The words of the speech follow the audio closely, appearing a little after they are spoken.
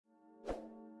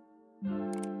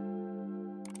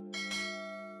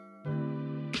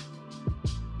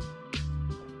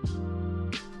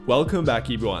Welcome back,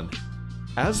 everyone.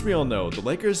 As we all know, the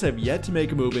Lakers have yet to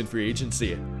make a move in free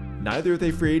agency, neither with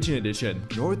a free agent addition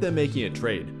nor with them making a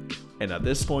trade, and at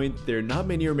this point, there are not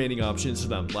many remaining options for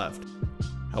them left.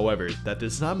 However, that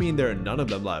does not mean there are none of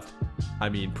them left. I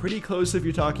mean, pretty close if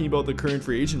you're talking about the current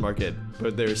free agent market,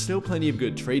 but there are still plenty of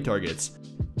good trade targets.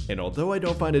 And although I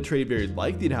don't find a trade very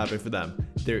likely to happen for them,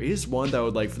 there is one that I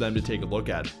would like for them to take a look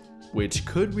at, which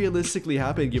could realistically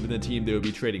happen given the team they would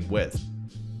be trading with.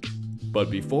 But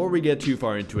before we get too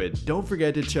far into it, don't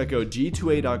forget to check out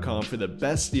g2a.com for the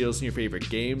best deals in your favorite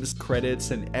games, credits,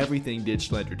 and everything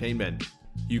digital entertainment.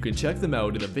 You can check them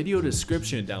out in the video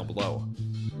description down below.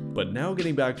 But now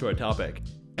getting back to our topic,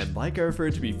 and like I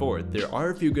referred to before, there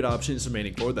are a few good options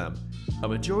remaining for them, a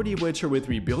majority of which are with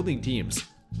rebuilding teams,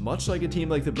 much like a team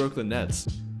like the Brooklyn Nets.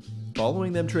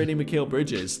 Following them trading Mikal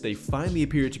Bridges, they finally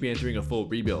appear to be entering a full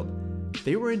rebuild.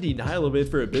 They were in denial of it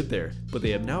for a bit there, but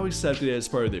they have now accepted it as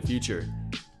part of their future.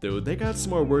 Though they got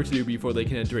some more work to do before they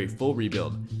can enter a full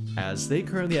rebuild, as they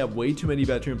currently have way too many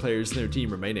veteran players in their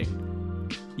team remaining.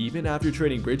 Even after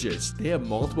trading Bridges, they have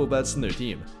multiple vets in their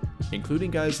team, including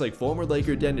guys like former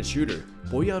Laker Dennis Schroeder,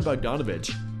 Bojan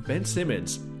Bogdanovic, Ben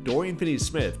Simmons, Dorian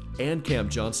Finney-Smith, and Cam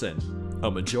Johnson,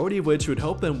 a majority of which would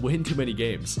help them win too many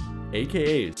games,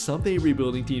 aka something a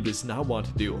rebuilding team does not want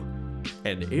to do.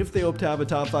 And if they hope to have a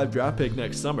top 5 draft pick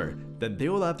next summer, then they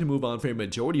will have to move on for a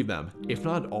majority of them, if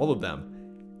not all of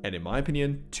them. And in my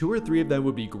opinion, 2 or 3 of them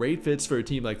would be great fits for a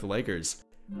team like the Lakers.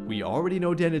 We already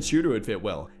know Dennis Schroeder would fit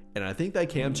well, and I think that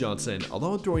Cam Johnson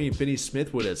along with Dorian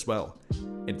Finney-Smith would as well.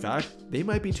 In fact, they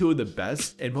might be 2 of the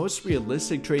best and most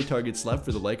realistic trade targets left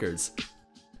for the Lakers.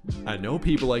 I know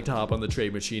people like to hop on the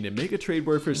trade machine and make a trade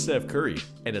work for Steph Curry,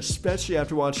 and especially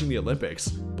after watching the Olympics,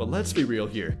 but let's be real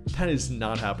here, that is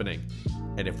not happening.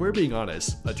 And if we're being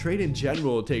honest, a trade in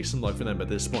general will take some luck for them at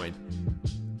this point.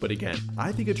 But again,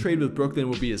 I think a trade with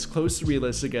Brooklyn will be as close to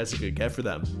realistic as it could get for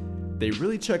them. They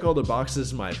really check all the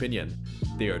boxes in my opinion.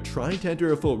 They are trying to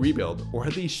enter a full rebuild, or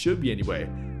at least should be anyway.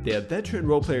 They have veteran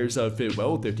role players that would fit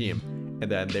well with their team, and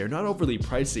then they're not overly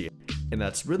pricey. And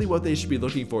that's really what they should be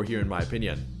looking for here in my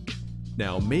opinion.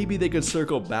 Now maybe they could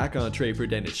circle back on a trade for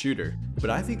Dennis Schroeder, but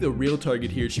I think the real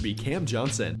target here should be Cam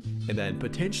Johnson, and then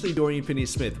potentially Dorian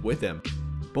Finney-Smith with him,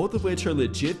 both of which are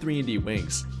legit 3&D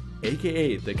wings,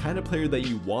 aka the kind of player that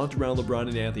you want around LeBron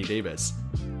and Anthony Davis.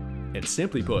 And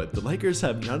simply put, the Lakers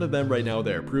have none of them right now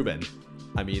that are proven.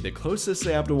 I mean, the closest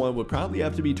they have to one would probably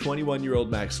have to be 21-year-old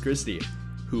Max Christie,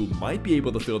 who might be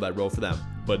able to fill that role for them,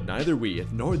 but neither we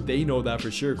nor they know that for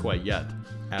sure quite yet,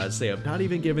 as they have not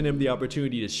even given him the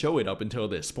opportunity to show it up until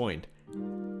this point.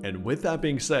 And with that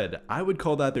being said, I would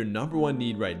call that their #1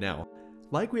 need right now.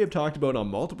 Like we have talked about on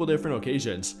multiple different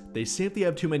occasions, they simply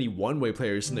have too many one-way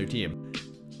players in their team.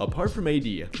 Apart from AD,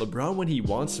 LeBron when he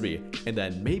wants to be, and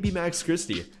then maybe Max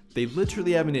Christie, they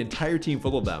literally have an entire team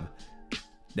full of them.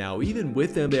 Now even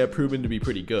with them they have proven to be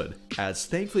pretty good, as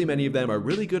thankfully many of them are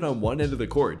really good on one end of the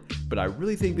court, but I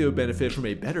really think they would benefit from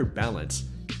a better balance,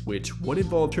 which would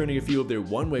involve turning a few of their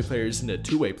one-way players into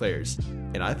two-way players,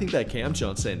 and I think that Cam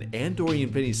Johnson and Dorian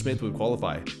Finney-Smith would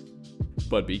qualify.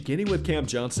 But beginning with Cam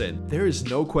Johnson, there is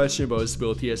no question about his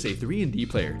ability as a 3&D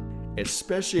player,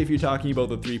 especially if you're talking about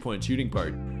the three-point shooting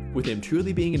part, with him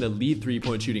truly being an elite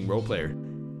three-point shooting role player.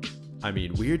 I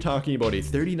mean, we're talking about a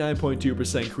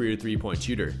 39.2% career three-point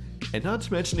shooter, and not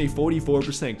to mention a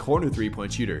 44% corner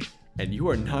three-point shooter, and you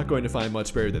are not going to find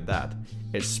much better than that,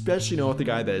 especially not with the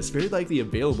guy that is very likely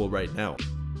available right now.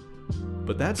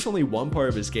 But that's only one part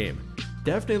of his game.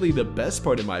 Definitely the best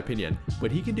part in my opinion,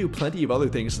 but he can do plenty of other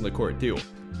things on the court too,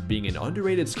 being an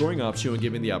underrated scoring option when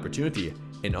given the opportunity,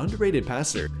 an underrated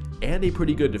passer, and a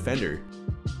pretty good defender.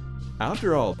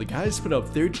 After all, the guy's put up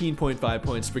 13.5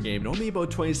 points per game in only about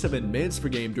 27 minutes per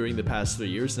game during the past 3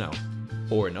 years now.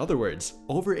 Or in other words,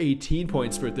 over 18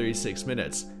 points per 36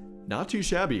 minutes. Not too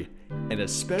shabby, and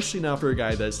especially not for a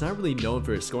guy that's not really known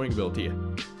for his scoring ability.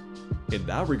 In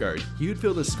that regard, he would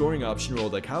fill the scoring option role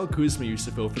that Kyle Kuzma used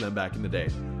to fill for them back in the day.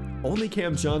 Only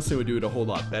Cam Johnson would do it a whole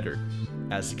lot better,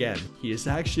 as again, he is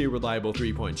actually a reliable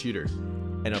three-point shooter.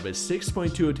 And of his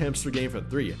 6.2 attempts per game from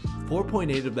 3,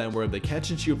 4.8 of them were of the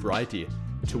catch-and-shoot variety,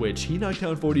 to which he knocked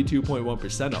down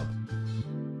 42.1% of.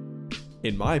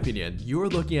 In my opinion, you are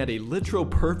looking at a literal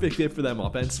perfect fit for them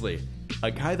offensively, a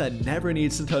guy that never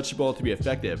needs to touch the ball to be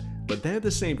effective, but then at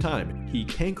the same time, he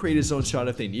can create his own shot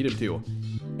if they need him to.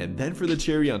 And then for the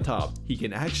cherry on top, he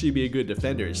can actually be a good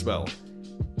defender as well.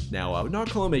 Now, I would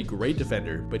not call him a great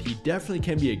defender, but he definitely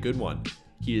can be a good one.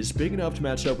 He is big enough to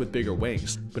match up with bigger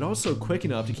wings, but also quick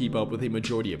enough to keep up with a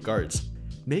majority of guards.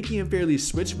 making him fairly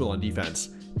switchable on defense,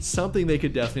 something they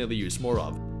could definitely use more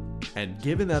of. And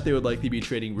given that they would likely be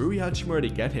trading Rui Hachimura to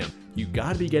get him, you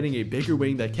gotta be getting a bigger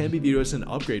wing that can be viewed as an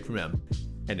upgrade from him.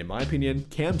 And in my opinion,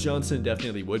 Cam Johnson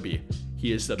definitely would be.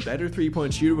 He is the better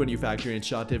 3-point shooter when you factor in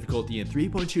shot difficulty and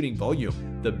 3-point shooting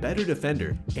volume, the better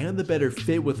defender, and the better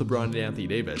fit with LeBron and Anthony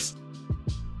Davis.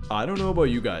 I don't know about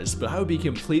you guys, but I would be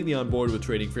completely on board with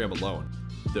trading for him alone,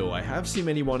 though I have seen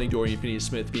many wanting Dorian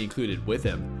Finney-Smith be included with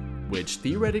him, which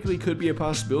theoretically could be a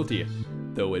possibility,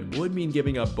 though it would mean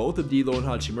giving up both of D'Lo and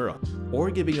Hachimura,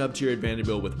 or giving up Jared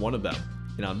Vanderbilt with one of them,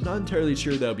 and I'm not entirely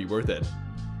sure that would be worth it.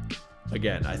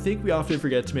 Again, I think we often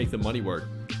forget to make the money work.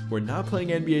 We're not playing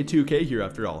NBA 2K here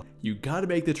after all. You gotta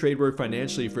make the trade work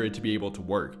financially for it to be able to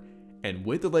work. And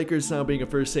with the Lakers now being a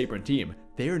first apron team,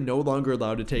 they are no longer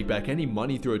allowed to take back any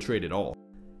money through a trade at all.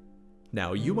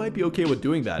 Now, you might be okay with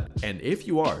doing that, and if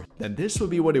you are, then this would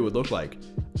be what it would look like.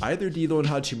 Either D'Lo and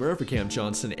Hachimura for Cam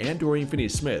Johnson and Dorian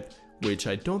Finney-Smith, which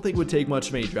I don't think would take much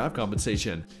of any draft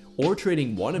compensation, or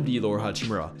trading one of D'Lo or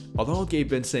Hachimura, along with Gabe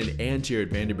Vincent and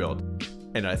Jared Vanderbilt.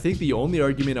 And I think the only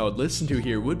argument I would listen to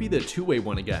here would be the two-way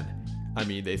one again. I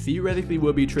mean, they theoretically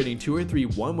would be trading 2 or 3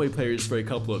 one-way players for a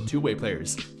couple of two-way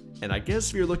players. And I guess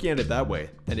if you're looking at it that way,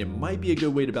 then it might be a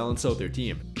good way to balance out their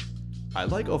team. I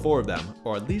like all 4 of them,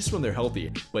 or at least when they're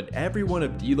healthy, but every one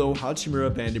of D'Lo, Hachimura,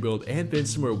 Vanderbilt, and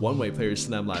Vincent were one-way players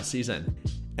to them last season.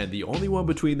 And the only one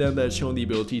between them that has shown the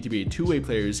ability to be a two-way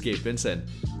player is Gabe Vincent,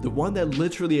 the one that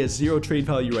literally has 0 trade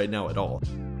value right now at all.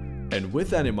 And with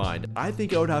that in mind, I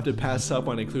think I would have to pass up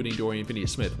on including Dorian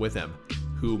Finney-Smith with him,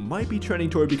 who might be trending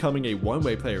toward becoming a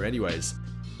one-way player anyways.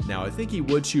 Now, I think he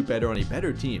would shoot better on a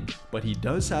better team, but he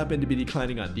does happen to be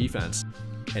declining on defense.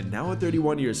 And now at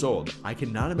 31 years old, I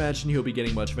cannot imagine he'll be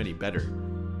getting much of any better.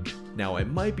 Now, I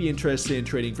might be interested in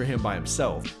trading for him by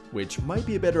himself, which might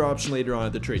be a better option later on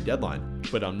at the trade deadline,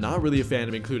 but I'm not really a fan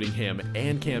of including him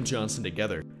and Cam Johnson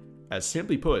together. As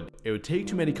simply put, it would take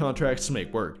too many contracts to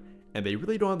make work, and they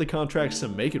really don't have the contracts to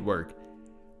make it work.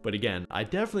 But again, I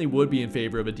definitely would be in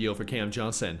favor of a deal for Cam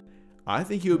Johnson. I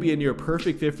think he would be a near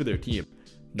perfect fit for their team,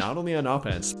 not only on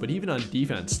offense, but even on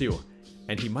defense too.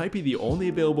 And he might be the only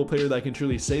available player that I can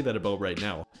truly say that about right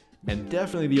now, and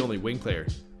definitely the only wing player.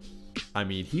 I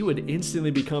mean, he would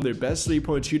instantly become their best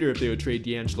 3-point shooter if they would trade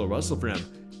D'Angelo Russell for him,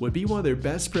 would be one of their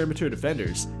best perimeter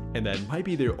defenders, and then might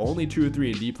be their only true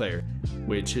 3&D player,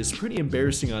 which is pretty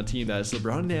embarrassing on a team that has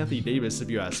LeBron and Anthony Davis if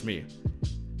you ask me.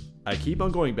 I keep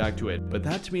on going back to it, but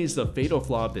that to me is the fatal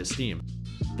flaw of this team.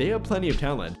 They have plenty of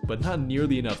talent, but not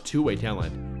nearly enough two-way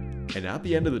talent. And at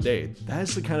the end of the day, that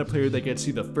is the kind of player that gets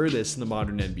you the furthest in the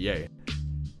modern NBA.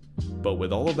 But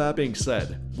with all of that being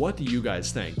said, what do you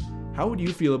guys think? How would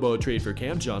you feel about a trade for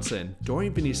Cam Johnson,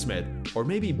 Dorian Finney-Smith, or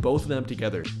maybe both of them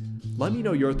together? Let me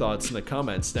know your thoughts in the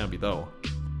comments down below.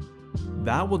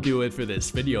 That will do it for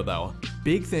this video though.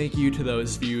 Big thank you to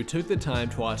those of you who took the time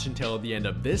to watch until the end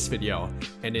of this video,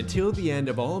 and until the end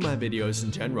of all of my videos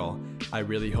in general. I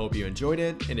really hope you enjoyed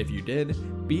it, and if you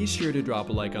did, be sure to drop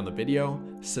a like on the video,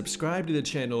 subscribe to the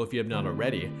channel if you have not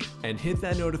already, and hit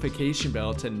that notification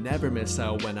bell to never miss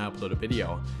out when I upload a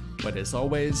video. But as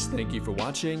always, thank you for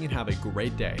watching and have a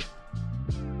great day.